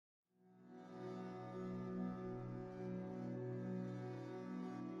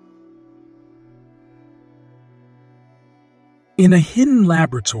In a hidden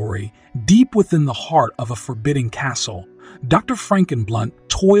laboratory, deep within the heart of a forbidding castle, Dr. Frankenblunt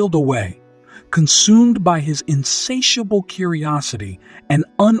toiled away, consumed by his insatiable curiosity and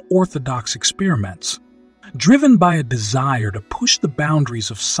unorthodox experiments. Driven by a desire to push the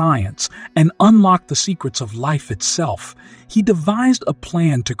boundaries of science and unlock the secrets of life itself, he devised a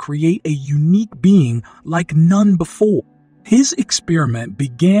plan to create a unique being like none before. His experiment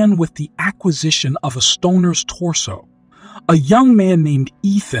began with the acquisition of a stoner's torso. A young man named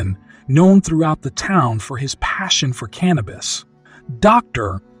Ethan, known throughout the town for his passion for cannabis.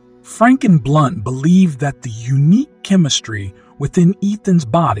 Dr. Frankenblunt believed that the unique chemistry within Ethan's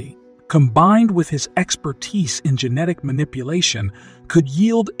body, combined with his expertise in genetic manipulation, could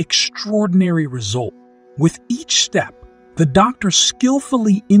yield extraordinary results. With each step, the doctor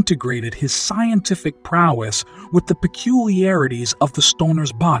skillfully integrated his scientific prowess with the peculiarities of the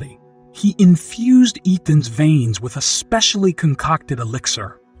stoner's body. He infused Ethan's veins with a specially concocted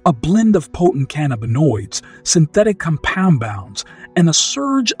elixir, a blend of potent cannabinoids, synthetic compounds, and a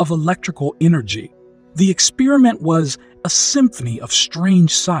surge of electrical energy. The experiment was a symphony of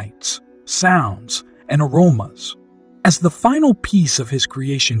strange sights, sounds, and aromas. As the final piece of his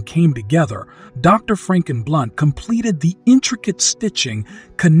creation came together, Dr. Frankenblunt completed the intricate stitching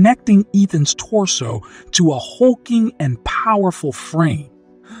connecting Ethan's torso to a hulking and powerful frame.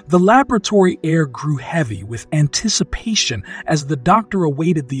 The laboratory air grew heavy with anticipation as the doctor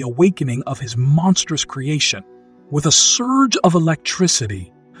awaited the awakening of his monstrous creation. With a surge of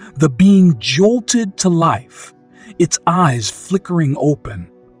electricity, the being jolted to life, its eyes flickering open.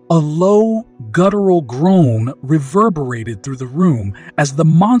 A low, guttural groan reverberated through the room as the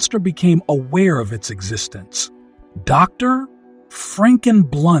monster became aware of its existence. Dr.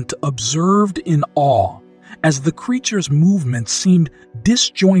 Frankenblunt observed in awe as the creature's movements seemed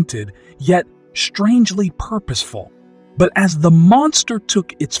disjointed yet strangely purposeful. But as the monster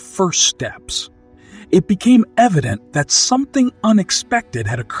took its first steps, it became evident that something unexpected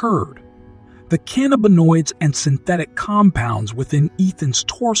had occurred. The cannabinoids and synthetic compounds within Ethan's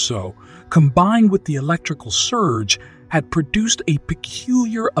torso, combined with the electrical surge, had produced a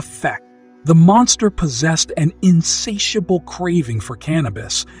peculiar effect. The monster possessed an insatiable craving for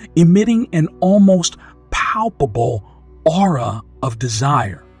cannabis, emitting an almost palpable aura of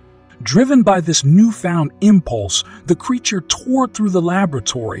desire. Driven by this newfound impulse, the creature tore through the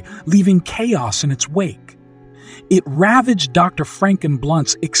laboratory, leaving chaos in its wake. It ravaged Dr.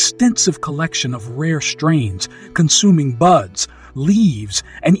 Frankenblunt's extensive collection of rare strains, consuming buds, leaves,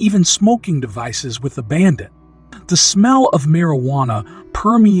 and even smoking devices with abandon. The smell of marijuana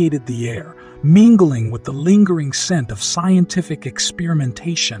permeated the air, mingling with the lingering scent of scientific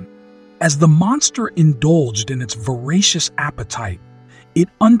experimentation. As the monster indulged in its voracious appetite, it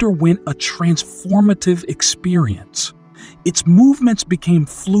underwent a transformative experience. Its movements became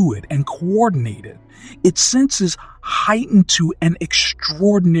fluid and coordinated, its senses heightened to an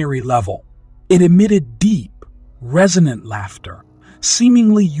extraordinary level. It emitted deep, resonant laughter,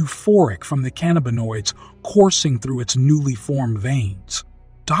 seemingly euphoric from the cannabinoids coursing through its newly formed veins.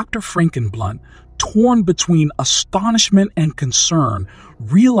 Dr. Frankenblunt, torn between astonishment and concern,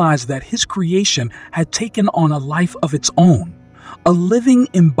 realized that his creation had taken on a life of its own, a living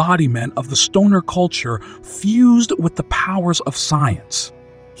embodiment of the stoner culture fused with the powers of science.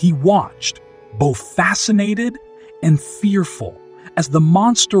 He watched, both fascinated and fearful, as the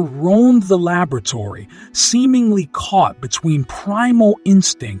monster roamed the laboratory, seemingly caught between primal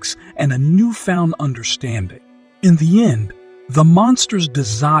instincts and a newfound understanding. In the end, the monster's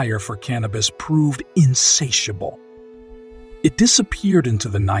desire for cannabis proved insatiable. It disappeared into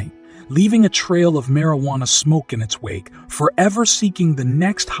the night, leaving a trail of marijuana smoke in its wake, forever seeking the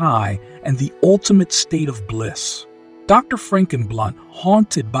next high and the ultimate state of bliss. Dr. Frankenblunt,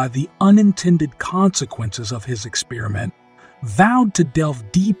 haunted by the unintended consequences of his experiment, vowed to delve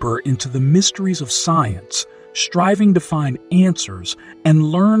deeper into the mysteries of science, striving to find answers and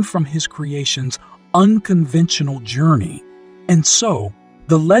learn from his creation's unconventional journey. And so,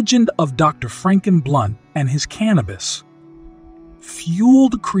 the legend of Dr. Frankenblunt and his cannabis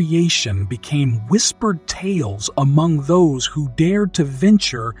fueled creation became whispered tales among those who dared to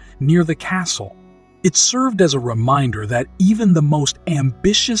venture near the castle. It served as a reminder that even the most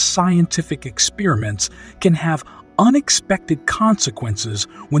ambitious scientific experiments can have unexpected consequences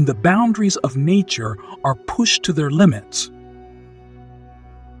when the boundaries of nature are pushed to their limits.